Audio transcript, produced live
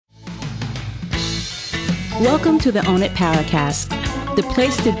Welcome to the Own It Powercast, the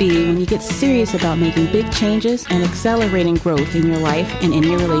place to be when you get serious about making big changes and accelerating growth in your life and in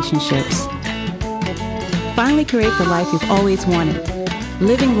your relationships. Finally create the life you've always wanted,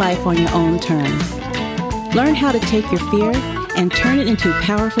 living life on your own terms. Learn how to take your fear and turn it into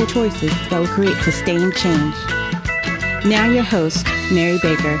powerful choices that will create sustained change. Now your host, Mary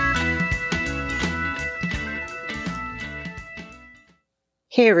Baker.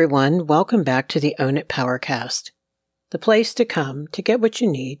 Hey everyone, welcome back to the Own It Powercast, the place to come to get what you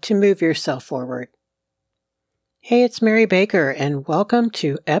need to move yourself forward. Hey, it's Mary Baker and welcome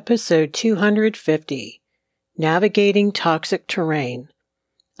to episode 250, Navigating Toxic Terrain,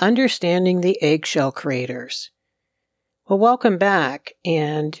 Understanding the Eggshell Creators. Well, welcome back,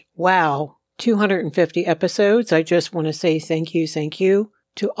 and wow, 250 episodes. I just want to say thank you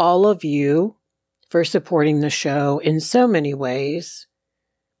to all of you for supporting the show in so many ways.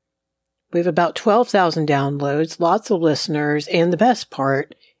 We have about 12,000 downloads, lots of listeners, and the best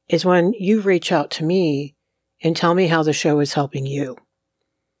part is when you reach out to me and tell me how the show is helping you.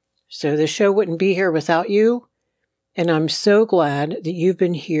 So the show wouldn't be here without you, and I'm so glad that you've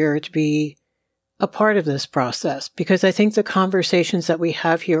been here to be a part of this process because I think the conversations that we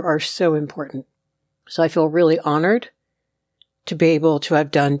have here are so important. So I feel really honored to be able to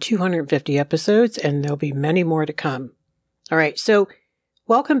have done 250 episodes, and there'll be many more to come. All right, so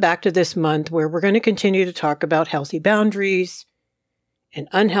welcome back to this month where we're going to continue to talk about healthy boundaries and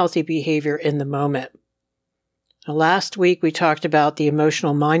unhealthy behavior in the moment. Now, last week, we talked about the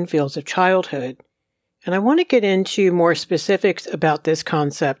emotional minefields of childhood, and I want to get into more specifics about this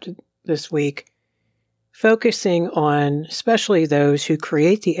concept this week, focusing on especially those who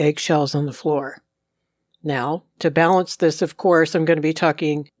create the eggshells on the floor. Now, to balance this, of course, I'm going to be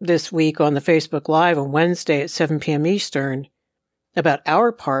talking this week on the Facebook Live on Wednesday at 7 p.m. Eastern about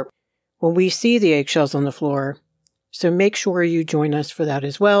our part when we see the eggshells on the floor. So make sure you join us for that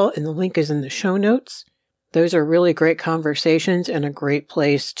as well. And the link is in the show notes. Those are really great conversations and a great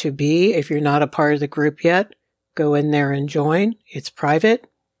place to be. If you're not a part of the group yet, go in there and join. It's private,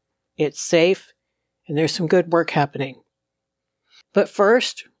 it's safe, and there's some good work happening. But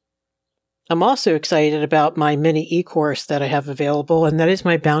first, I'm also excited about my mini e-course that I have available, and that is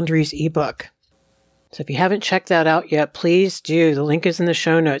my Boundaries ebook. So if you haven't checked that out yet, please do. The link is in the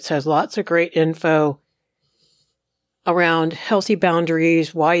show notes. It has lots of great info around healthy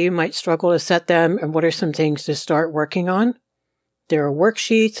boundaries, why you might struggle to set them, and what are some things to start working on. There are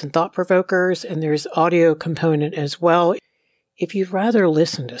worksheets and thought provokers, and there's audio component as well if you'd rather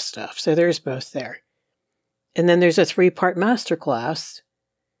listen to stuff. So there's both there. And then there's a 3-part masterclass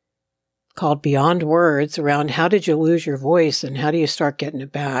called Beyond Words around how did you lose your voice and how do you start getting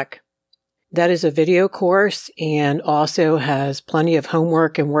it back. That is a video course and also has plenty of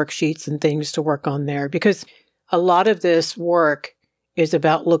homework and worksheets and things to work on there because a lot of this work is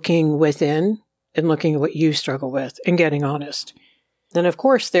about looking within and looking at what you struggle with and getting honest. Then, of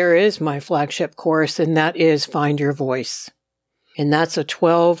course, there is my flagship course, and that is Find Your Voice. And that's a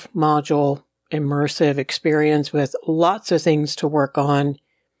 12-module immersive experience with lots of things to work on,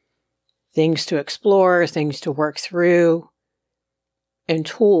 things to explore, things to work through, and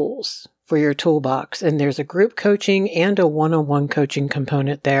tools for your toolbox. And there's a group coaching and a one-on-one coaching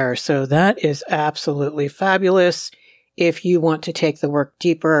component there. So that is absolutely fabulous if you want to take the work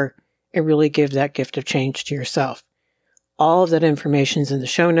deeper and really give that gift of change to yourself. All of that information is in the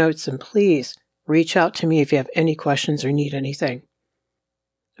show notes, and please reach out to me if you have any questions or need anything.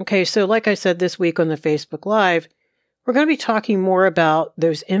 Okay, so like I said this week on the Facebook Live, we're going to be talking more about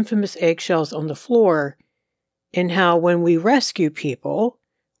those infamous eggshells on the floor and how when we rescue people,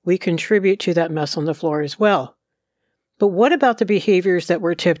 we contribute to that mess on the floor as well. But what about the behaviors that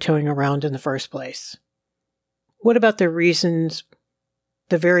we're tiptoeing around in the first place? What about the reasons,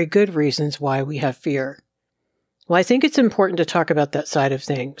 the very good reasons why we have fear? Well, I think it's important to talk about that side of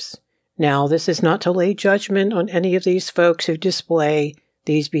things. Now, this is not to lay judgment on any of these folks who display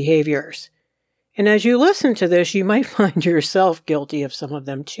these behaviors. And as you listen to this, you might find yourself guilty of some of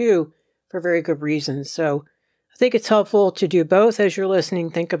them too, for very good reasons. So I think it's helpful to do both as you're listening.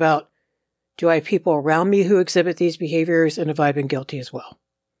 Think about, do I have people around me who exhibit these behaviors, and have I been guilty as well?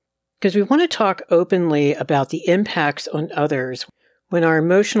 Because we want to talk openly about the impacts on others when our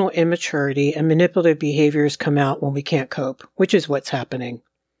emotional immaturity and manipulative behaviors come out when we can't cope, which is what's happening.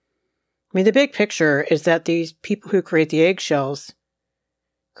 I mean, the big picture is that these people who create the eggshells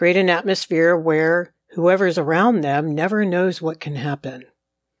create an atmosphere where whoever's around them never knows what can happen.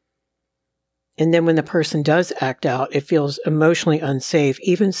 And then when the person does act out, it feels emotionally unsafe,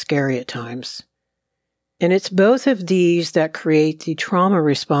 even scary at times. And it's both of these that create the trauma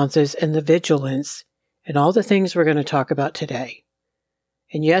responses and the vigilance and all the things we're going to talk about today.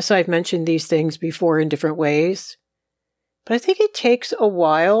 And yes, I've mentioned these things before in different ways, but I think it takes a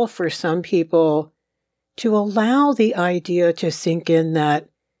while for some people to allow the idea to sink in that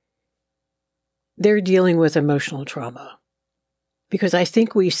they're dealing with emotional trauma. Because I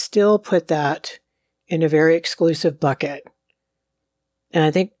think we still put that in a very exclusive bucket. And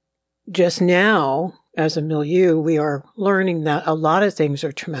I think just now, as a milieu, we are learning that a lot of things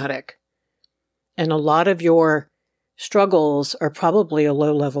are traumatic. And a lot of your struggles are probably a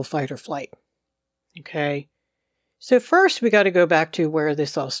low-level fight or flight. Okay? So first, we got to go back to where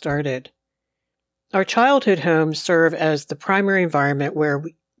this all started. Our childhood homes serve as the primary environment where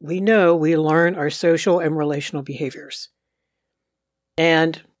we know we learn our social and relational behaviors.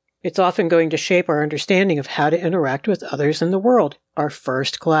 And it's often going to shape our understanding of how to interact with others in the world. Our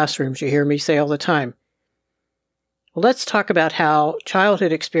first classrooms, you hear me say all the time. Well, let's talk about how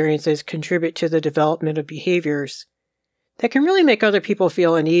childhood experiences contribute to the development of behaviors that can really make other people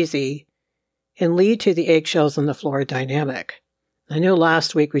feel uneasy and lead to the eggshells on the floor dynamic. I know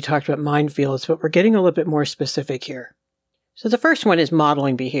last week we talked about minefields, but we're getting a little bit more specific here. So the first one is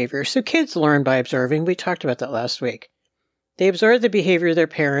modeling behavior. So kids learn by observing. We talked about that last week. They observe the behavior of their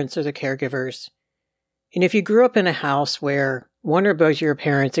parents or the caregivers. And if you grew up in a house where one or both of your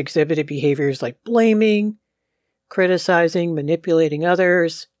parents exhibited behaviors like blaming, criticizing, manipulating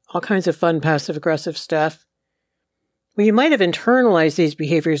others, all kinds of fun passive-aggressive stuff, well, you might have internalized these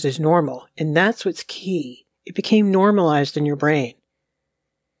behaviors as normal, and that's what's key. It became normalized in your brain.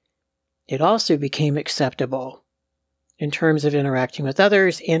 It also became acceptable in terms of interacting with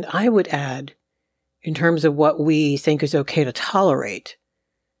others, and I would add, in terms of what we think is okay to tolerate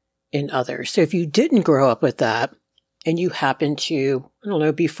in others. So if you didn't grow up with that, and you happen to,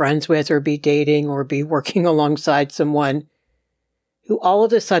 be friends with or be dating or be working alongside someone who all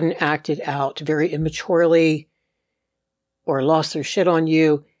of a sudden acted out very immaturely or lost their shit on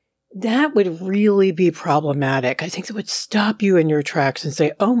you, that would really be problematic. I think that would stop you in your tracks and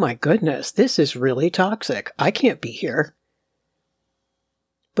say, oh my goodness, this is really toxic. I can't be here.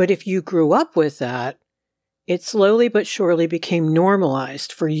 But if you grew up with that, it slowly but surely became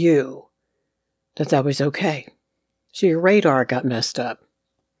normalized for you that was okay. So your radar got messed up.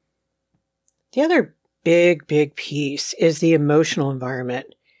 The other big piece is the emotional environment.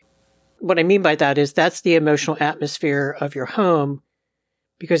 What I mean by that is that's the emotional atmosphere of your home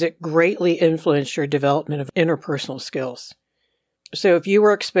because it greatly influenced your development of interpersonal skills. So if you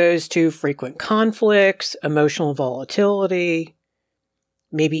were exposed to frequent conflicts, emotional volatility,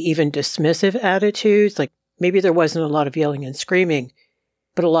 maybe even dismissive attitudes, like maybe there wasn't a lot of yelling and screaming,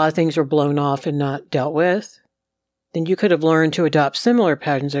 but a lot of things were blown off and not dealt with, then you could have learned to adopt similar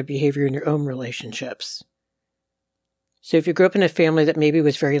patterns of behavior in your own relationships. So if you grew up in a family that maybe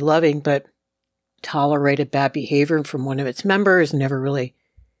was very loving, but tolerated bad behavior from one of its members, never really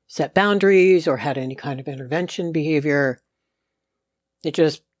set boundaries or had any kind of intervention behavior, it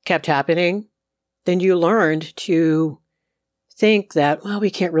just kept happening, then you learned to think that, well, we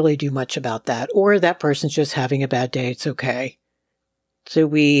can't really do much about that, or that person's just having a bad day, it's okay. So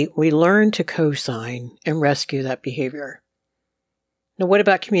we learn to co-sign and rescue that behavior. Now, what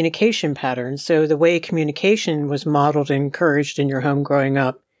about communication patterns? So the way communication was modeled and encouraged in your home growing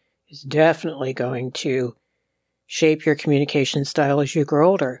up is definitely going to shape your communication style as you grow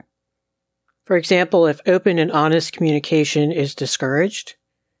older. For example, if open and honest communication is discouraged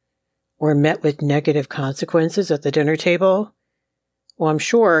or met with negative consequences at the dinner table, well, I'm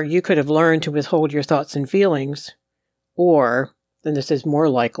sure you could have learned to withhold your thoughts and feelings, or, then this is more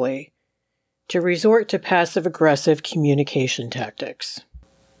likely, to resort to passive-aggressive communication tactics.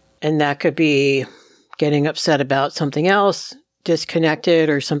 And that could be getting upset about something else, disconnected,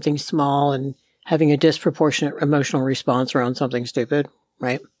 or something small, and having a disproportionate emotional response around something stupid,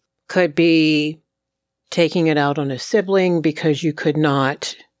 right? Could be taking it out on a sibling because you could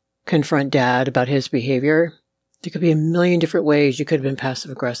not confront dad about his behavior. There could be a million different ways you could have been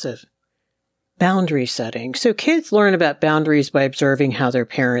passive-aggressive. Boundary setting. So kids learn about boundaries by observing how their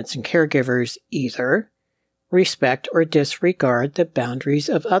parents and caregivers either respect or disregard the boundaries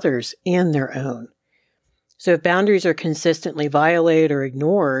of others and their own. So if boundaries are consistently violated or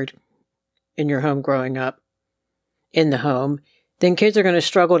ignored in your home growing up, in the home, then kids are going to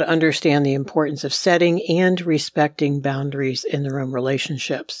struggle to understand the importance of setting and respecting boundaries in their own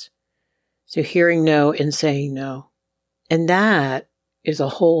relationships. So hearing no and saying no. And that is a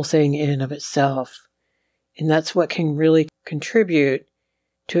whole thing in and of itself. And that's what can really contribute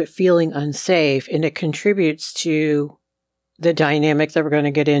to it feeling unsafe. And it contributes to the dynamic that we're going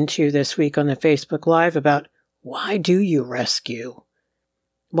to get into this week on the Facebook Live about why do you rescue?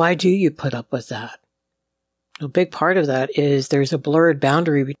 Why do you put up with that? A big part of that is there's a blurred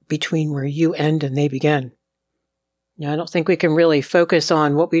boundary between where you end and they begin. Now, I don't think we can really focus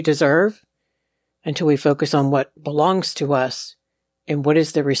on what we deserve until we focus on what belongs to us and what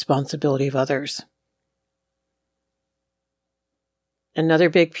is the responsibility of others. Another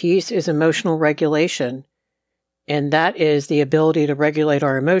big piece is emotional regulation, and that is the ability to regulate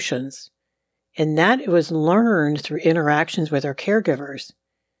our emotions. And that was learned through interactions with our caregivers,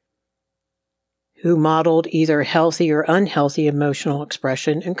 who modeled either healthy or unhealthy emotional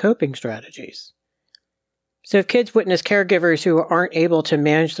expression and coping strategies. So if kids witness caregivers who aren't able to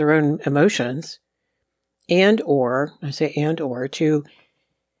manage their own emotions to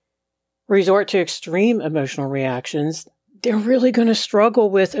resort to extreme emotional reactions, they're really going to struggle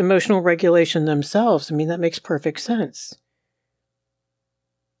with emotional regulation themselves. I mean, that makes perfect sense.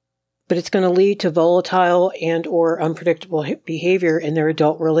 But it's going to lead to volatile and or unpredictable behavior in their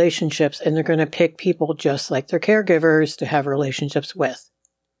adult relationships, and they're going to pick people just like their caregivers to have relationships with.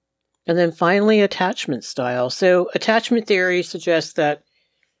 And then finally, attachment style. So attachment theory suggests that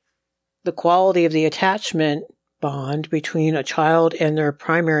the quality of the attachment bond between a child and their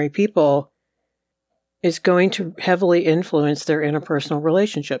primary people is going to heavily influence their interpersonal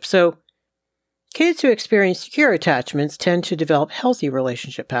relationships. So kids who experience secure attachments tend to develop healthy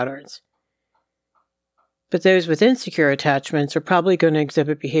relationship patterns. But those with insecure attachments are probably going to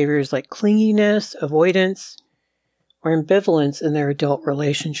exhibit behaviors like clinginess, avoidance, or ambivalence in their adult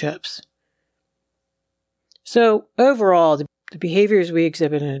relationships. So overall, the behaviors we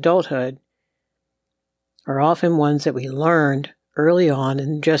exhibit in adulthood are often ones that we learned early on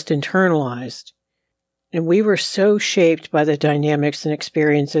and just internalized. And we were so shaped by the dynamics and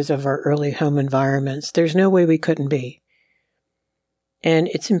experiences of our early home environments. There's no way we couldn't be. And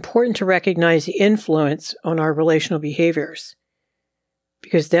it's important to recognize the influence on our relational behaviors,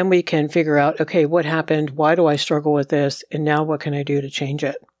 because then we can figure out, okay, what happened? Why do I struggle with this? And now what can I do to change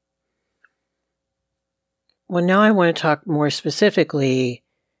it? Well, now I want to talk more specifically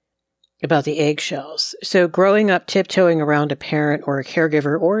about the eggshells. So growing up tiptoeing around a parent or a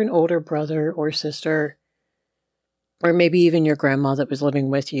caregiver or an older brother or sister, or maybe even your grandma that was living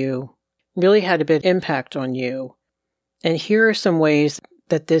with you, really had a big impact on you. And here are some ways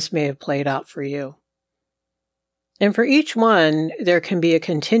that this may have played out for you. And for each one, there can be a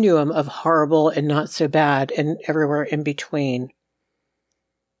continuum of horrible and not so bad and everywhere in between.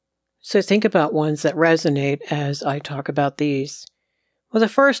 So think about ones that resonate as I talk about these. Well, the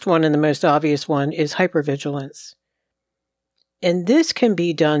first one and the most obvious one is hypervigilance. And this can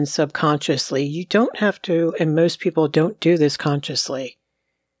be done subconsciously. You don't have to, and most people don't do this consciously.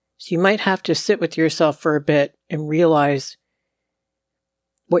 So you might have to sit with yourself for a bit and realize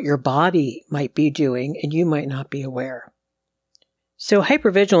what your body might be doing, and you might not be aware. So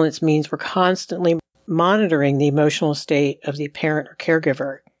hypervigilance means we're constantly monitoring the emotional state of the parent or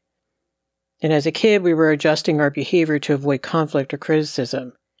caregiver. And as a kid, we were adjusting our behavior to avoid conflict or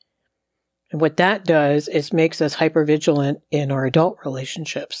criticism. And what that does is makes us hypervigilant in our adult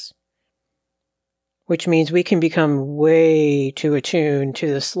relationships, which means we can become way too attuned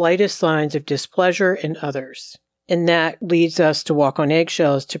to the slightest signs of displeasure in others. And that leads us to walk on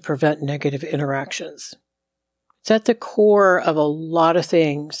eggshells to prevent negative interactions. It's at the core of a lot of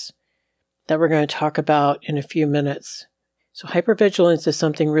things that we're going to talk about in a few minutes. So hypervigilance is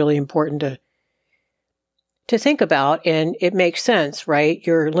something really important to think about, and it makes sense, right?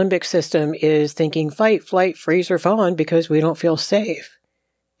 Your limbic system is thinking fight, flight, freeze, or fawn because we don't feel safe.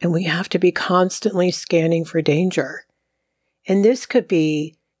 And we have to be constantly scanning for danger. And this could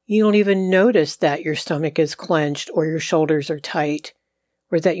be, you don't even notice that your stomach is clenched or your shoulders are tight,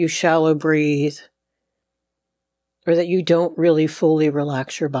 or that you shallow breathe, or that you don't really fully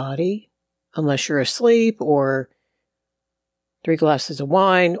relax your body unless you're asleep or 3 glasses of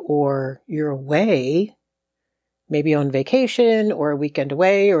wine, or you're away, maybe on vacation or a weekend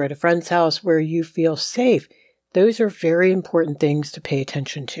away or at a friend's house where you feel safe. Those are very important things to pay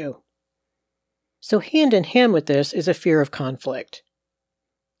attention to. So hand in hand with this is a fear of conflict.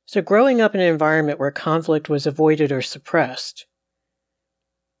 So growing up in an environment where conflict was avoided or suppressed,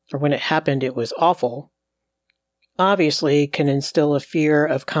 or when it happened it was awful, obviously can instill a fear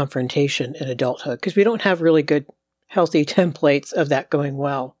of confrontation in adulthood, because we don't have really good, healthy templates of that going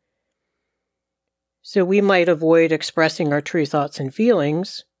well. So we might avoid expressing our true thoughts and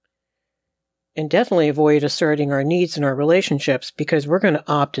feelings, and definitely avoid asserting our needs in our relationships, because we're going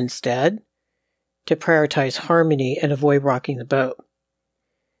to opt instead to prioritize harmony and avoid rocking the boat.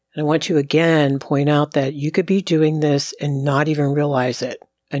 And I want to again point out that you could be doing this and not even realize it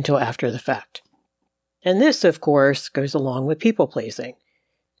until after the fact. And this, of course, goes along with people pleasing.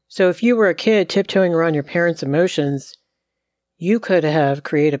 So if you were a kid tiptoeing around your parents' emotions, you could have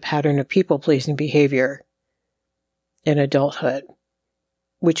created a pattern of people-pleasing behavior in adulthood,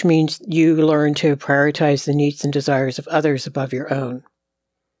 which means you learn to prioritize the needs and desires of others above your own.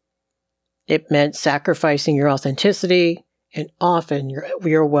 It meant sacrificing your authenticity and often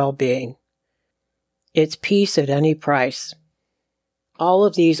your well-being. It's peace at any price. All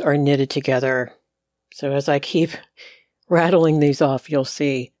of these are knitted together. So as I keep rattling these off, you'll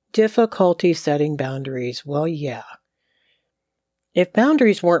see difficulty setting boundaries. Well, yeah. If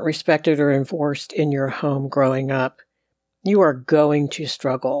boundaries weren't respected or enforced in your home growing up, you are going to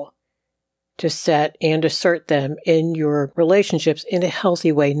struggle to set and assert them in your relationships in a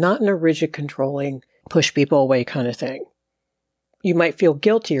healthy way, not in a rigid, controlling, push people away kind of thing. You might feel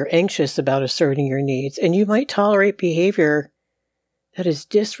guilty or anxious about asserting your needs, and you might tolerate behavior that is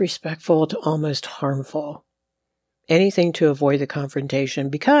disrespectful to almost harmful. Anything to avoid the confrontation,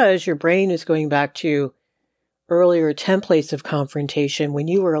 because your brain is going back to earlier templates of confrontation when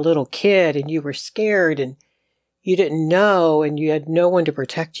you were a little kid and you were scared and you didn't know and you had no one to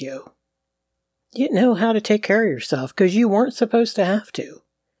protect you. You didn't know how to take care of yourself because you weren't supposed to have to.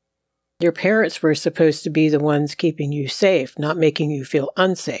 Your parents were supposed to be the ones keeping you safe, not making you feel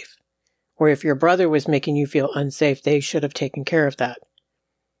unsafe. Or if your brother was making you feel unsafe, they should have taken care of that.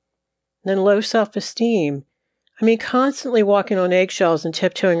 Then low self-esteem. Constantly walking on eggshells and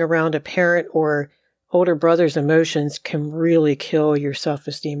tiptoeing around a parent or older brother's emotions can really kill your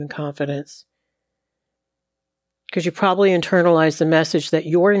self-esteem and confidence. Because you probably internalize the message that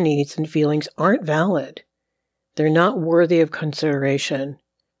your needs and feelings aren't valid. They're not worthy of consideration.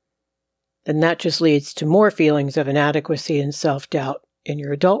 And that just leads to more feelings of inadequacy and self-doubt in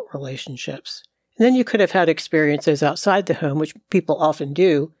your adult relationships. And then you could have had experiences outside the home, which people often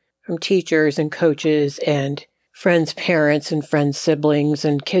do, from teachers and coaches and friends' parents and friends' siblings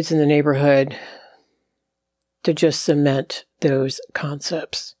and kids in the neighborhood, to just cement those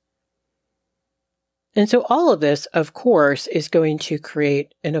concepts. And so all of this, of course, is going to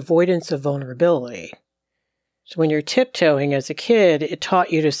create an avoidance of vulnerability. So when you're tiptoeing as a kid, it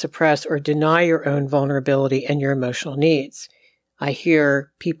taught you to suppress or deny your own vulnerability and your emotional needs. I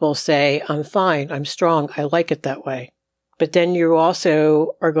hear people say, I'm fine, I'm strong, I like it that way. But then you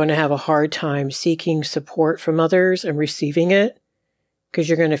also are going to have a hard time seeking support from others and receiving it because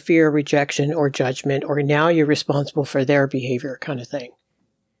you're going to fear rejection or judgment, or now you're responsible for their behavior kind of thing.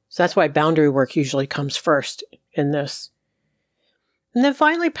 So that's why boundary work usually comes first in this. And then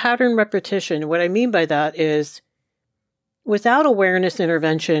finally, pattern repetition. What I mean by that is without awareness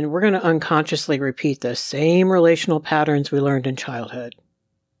intervention, we're going to unconsciously repeat the same relational patterns we learned in childhood.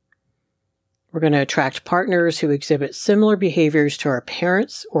 We're going to attract partners who exhibit similar behaviors to our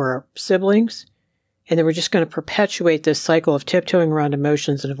parents or our siblings, and then we're just going to perpetuate this cycle of tiptoeing around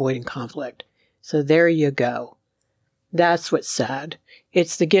emotions and avoiding conflict. So there you go. That's what's sad.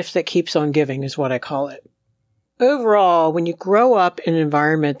 It's the gift that keeps on giving is what I call it. Overall, when you grow up in an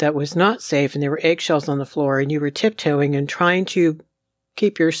environment that was not safe and there were eggshells on the floor and you were tiptoeing and trying to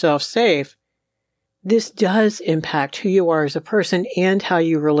keep yourself safe, this does impact who you are as a person and how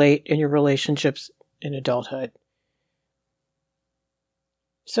you relate in your relationships in adulthood.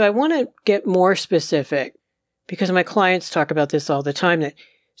 So I want to get more specific because my clients talk about this all the time.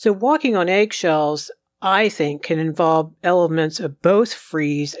 So walking on eggshells, I think, can involve elements of both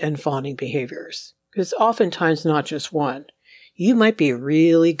freeze and fawning behaviors. Because oftentimes not just one. You might be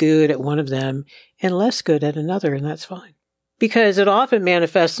really good at one of them and less good at another, and that's fine. Because it often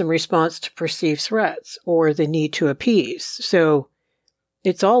manifests in response to perceived threats or the need to appease. So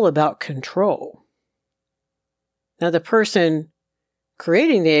it's all about control. Now, the person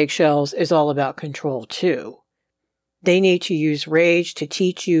creating the eggshells is all about control too. They need to use rage to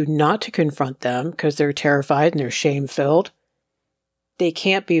teach you not to confront them because they're terrified and they're shame-filled. They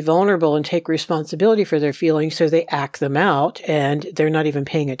can't be vulnerable and take responsibility for their feelings, so they act them out, and they're not even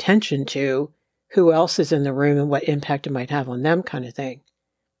paying attention to who else is in the room and what impact it might have on them kind of thing.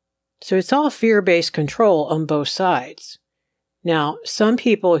 So it's all fear-based control on both sides. Now, some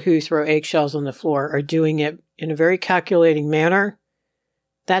people who throw eggshells on the floor are doing it in a very calculating manner.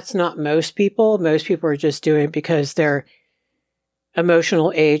 That's not most people. Most people are just doing it because their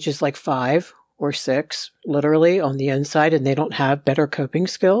emotional age is like 5 or 6, literally, on the inside, and they don't have better coping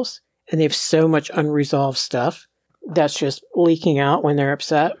skills. And they have so much unresolved stuff that's just leaking out when they're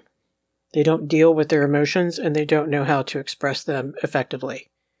upset. They don't deal with their emotions, and they don't know how to express them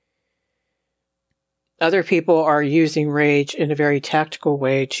effectively. Other people are using rage in a very tactical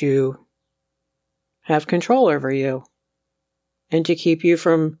way to have control over you and to keep you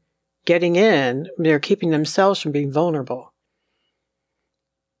from getting in. They're keeping themselves from being vulnerable.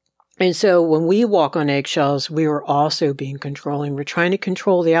 And so when we walk on eggshells, we are also being controlling. We're trying to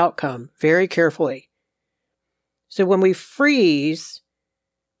control the outcome very carefully. So when we freeze,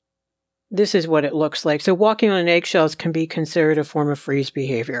 this is what it looks like. So walking on eggshells can be considered a form of freeze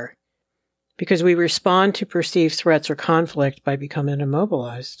behavior because we respond to perceived threats or conflict by becoming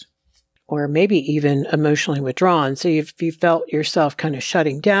immobilized or maybe even emotionally withdrawn. So if you felt yourself kind of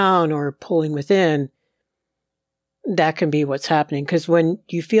shutting down or pulling within, that can be what's happening. Because when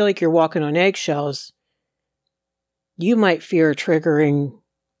you feel like you're walking on eggshells, you might fear triggering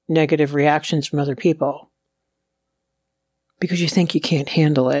negative reactions from other people because you think you can't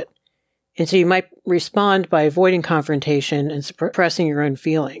handle it. And so you might respond by avoiding confrontation and suppressing your own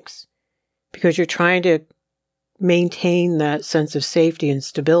feelings because you're trying to maintain that sense of safety and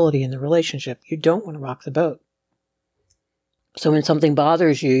stability in the relationship. You don't want to rock the boat. So when something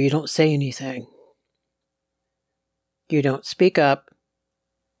bothers you, you don't say anything. You don't speak up.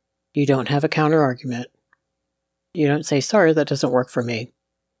 You don't have a counter argument. You don't say, sorry, that doesn't work for me.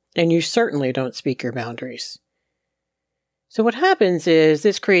 And you certainly don't speak your boundaries. So what happens is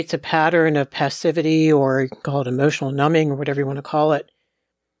this creates a pattern of passivity, or call it emotional numbing, or whatever you want to call it,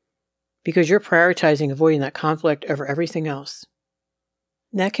 because you're prioritizing avoiding that conflict over everything else.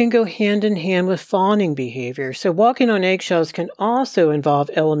 That can go hand in hand with fawning behavior. So walking on eggshells can also involve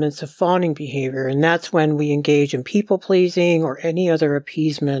elements of fawning behavior, and that's when we engage in people-pleasing or any other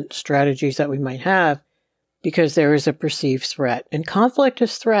appeasement strategies that we might have because there is a perceived threat. And conflict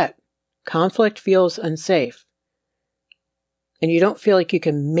is threat. Conflict feels unsafe. And you don't feel like you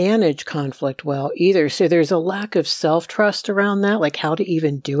can manage conflict well either. So there's a lack of self-trust around that, like how to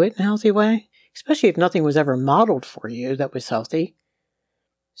even do it in a healthy way, especially if nothing was ever modeled for you that was healthy.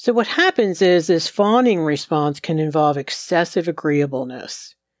 So what happens is this fawning response can involve excessive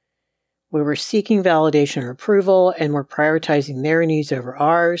agreeableness, where we're seeking validation or approval and we're prioritizing their needs over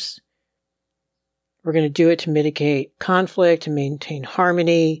ours. We're going to do it to mitigate conflict and maintain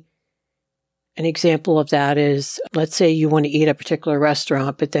harmony. An example of that is, let's say you want to eat at a particular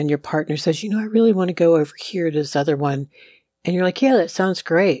restaurant, but then your partner says, I really want to go over here to this other one. And you're like, yeah, that sounds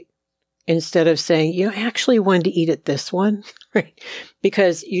great. Instead of saying, I actually wanted to eat at this one, right?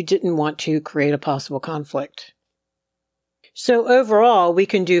 Because you didn't want to create a possible conflict. So overall, we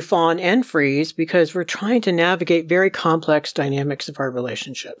can do fawn and freeze because we're trying to navigate very complex dynamics of our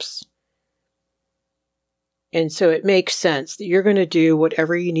relationships. And so it makes sense that you're going to do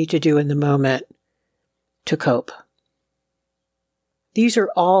whatever you need to do in the moment to cope. These are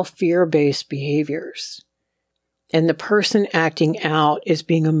all fear-based behaviors. And the person acting out is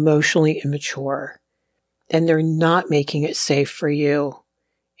being emotionally immature. And they're not making it safe for you.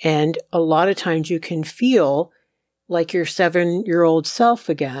 And a lot of times you can feel like your 7-year-old self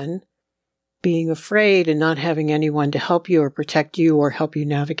again, being afraid and not having anyone to help you or protect you or help you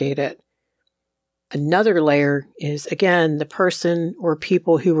navigate it. Another layer is, again, the person or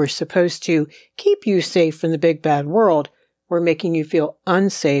people who were supposed to keep you safe from the big bad world were making you feel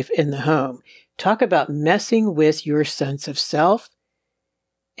unsafe in the home. Talk about messing with your sense of self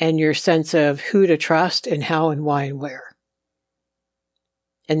and your sense of who to trust and how and why and where.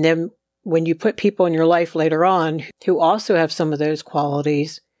 And then when you put people in your life later on who also have some of those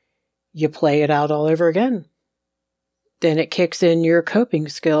qualities, you play it out all over again. Then it kicks in your coping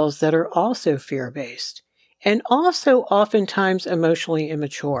skills that are also fear-based and also oftentimes emotionally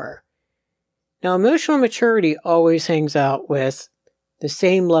immature. Now, emotional maturity always hangs out with the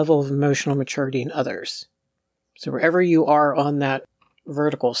same level of emotional maturity in others. So wherever you are on that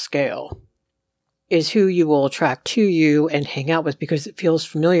vertical scale is who you will attract to you and hang out with because it feels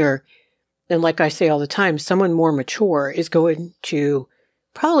familiar. And like I say all the time, someone more mature is going to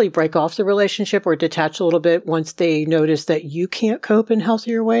probably break off the relationship or detach a little bit once they notice that you can't cope in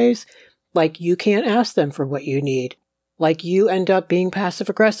healthier ways, like you can't ask them for what you need, like you end up being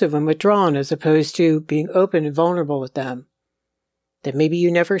passive-aggressive and withdrawn as opposed to being open and vulnerable with them. That maybe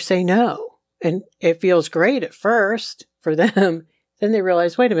you never say no. And it feels great at first for them. Then they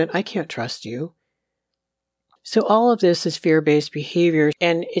realize, wait a minute, I can't trust you. So all of this is fear-based behavior,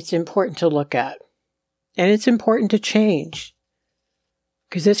 and it's important to look at. And it's important to change.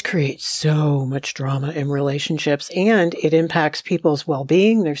 Because this creates so much drama in relationships, and it impacts people's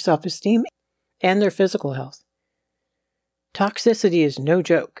well-being, their self-esteem, and their physical health. Toxicity is no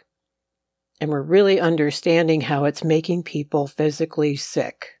joke. And we're really understanding how it's making people physically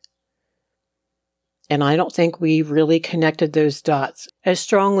sick. And I don't think we really connected those dots as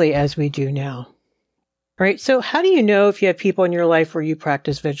strongly as we do now. All right, so how do you know if you have people in your life where you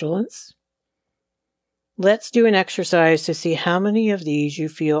practice vigilance? Let's do an exercise to see how many of these you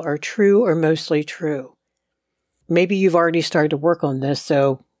feel are true or mostly true. Maybe you've already started to work on this,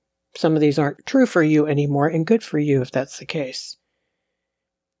 so some of these aren't true for you anymore, and good for you if that's the case.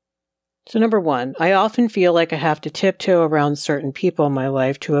 So number 1, I often feel like I have to tiptoe around certain people in my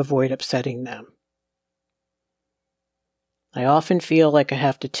life to avoid upsetting them. I often feel like I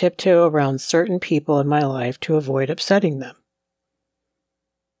have to tiptoe around certain people in my life to avoid upsetting them.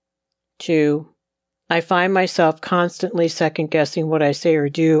 2, I find myself constantly second-guessing what I say or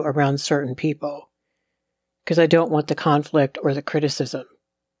do around certain people because I don't want the conflict or the criticism.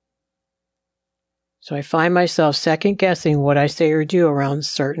 So I find myself second-guessing what I say or do around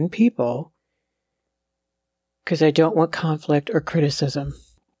certain people because I don't want conflict or criticism.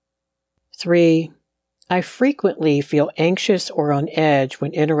 3, I frequently feel anxious or on edge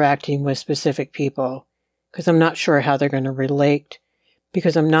when interacting with specific people because I'm not sure how they're going to relate,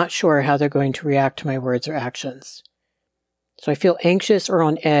 because I'm not sure how they're going to react to my words or actions. So I feel anxious or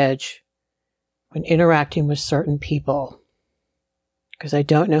on edge when interacting with certain people because I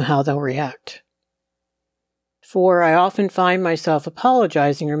don't know how they'll react. 4, I often find myself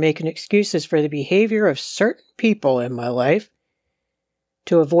apologizing or making excuses for the behavior of certain people in my life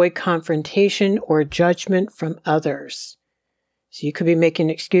to avoid confrontation or judgment from others. So you could be making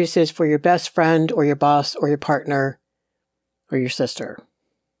excuses for your best friend or your boss or your partner or your sister.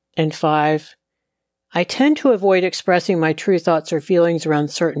 And 5, I tend to avoid expressing my true thoughts or feelings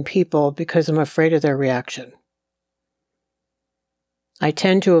around certain people because I'm afraid of their reaction. I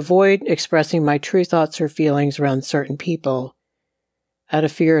tend to avoid expressing my true thoughts or feelings around certain people out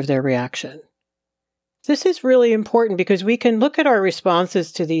of fear of their reaction. This is really important because we can look at our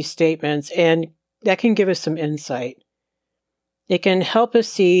responses to these statements and that can give us some insight. It can help us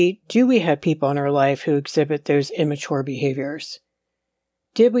see, do we have people in our life who exhibit those immature behaviors?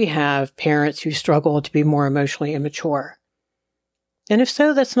 Did we have parents who struggled to be more emotionally immature? And if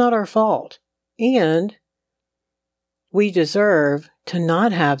so, that's not our fault. And we deserve to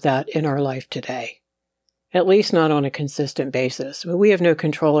not have that in our life today. At least not on a consistent basis. We have no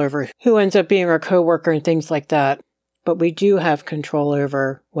control over who ends up being our coworker and things like that. But we do have control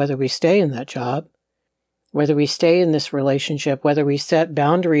over whether we stay in that job, whether we stay in this relationship, whether we set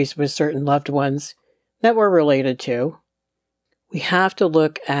boundaries with certain loved ones that we're related to. We have to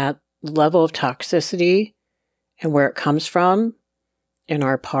look at the level of toxicity and where it comes from and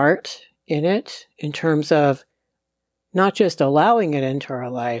our part in it in terms of not just allowing it into our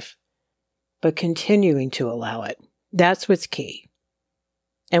life, but continuing to allow it. That's what's key.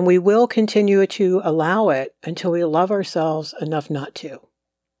 And we will continue to allow it until we love ourselves enough not to.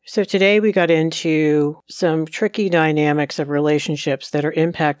 So today we got into some tricky dynamics of relationships that are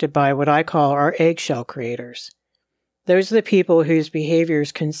impacted by what I call our eggshell creators. Those are the people whose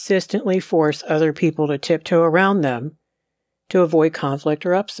behaviors consistently force other people to tiptoe around them to avoid conflict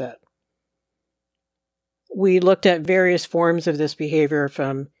or upset. We looked at various forms of this behavior,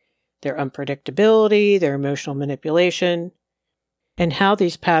 from their unpredictability, their emotional manipulation, and how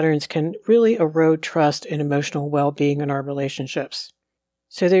these patterns can really erode trust and emotional well-being in our relationships.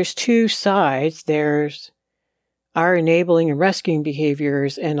 So there's 2 sides. There's our enabling and rescuing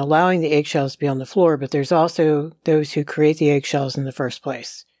behaviors and allowing the eggshells to be on the floor, but there's also those who create the eggshells in the first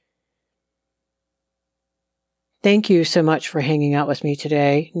place. Thank you so much for hanging out with me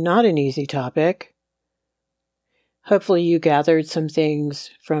today. Not an easy topic. Hopefully you gathered some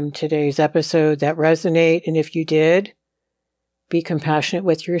things from today's episode that resonate, and if you did, be compassionate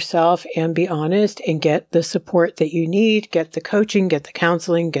with yourself and be honest and get the support that you need, get the coaching, get the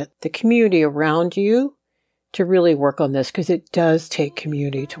counseling, get the community around you to really work on this, because it does take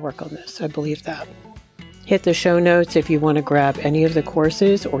community to work on this. I believe that. Hit the show notes if you want to grab any of the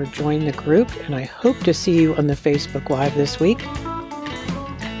courses or join the group, and I hope to see you on the Facebook Live this week.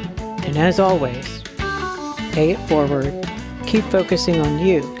 And as always, pay it forward, keep focusing on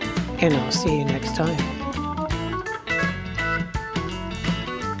you, and I'll see you next time.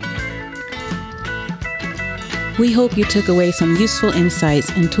 We hope you took away some useful insights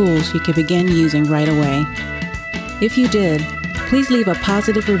and tools you can begin using right away. If you did, please leave a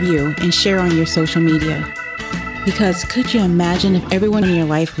positive review and share on your social media. Because could you imagine if everyone in your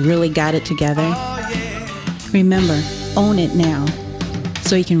life really got it together? Remember, own it now,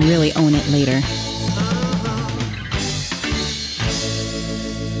 so you can really own it later.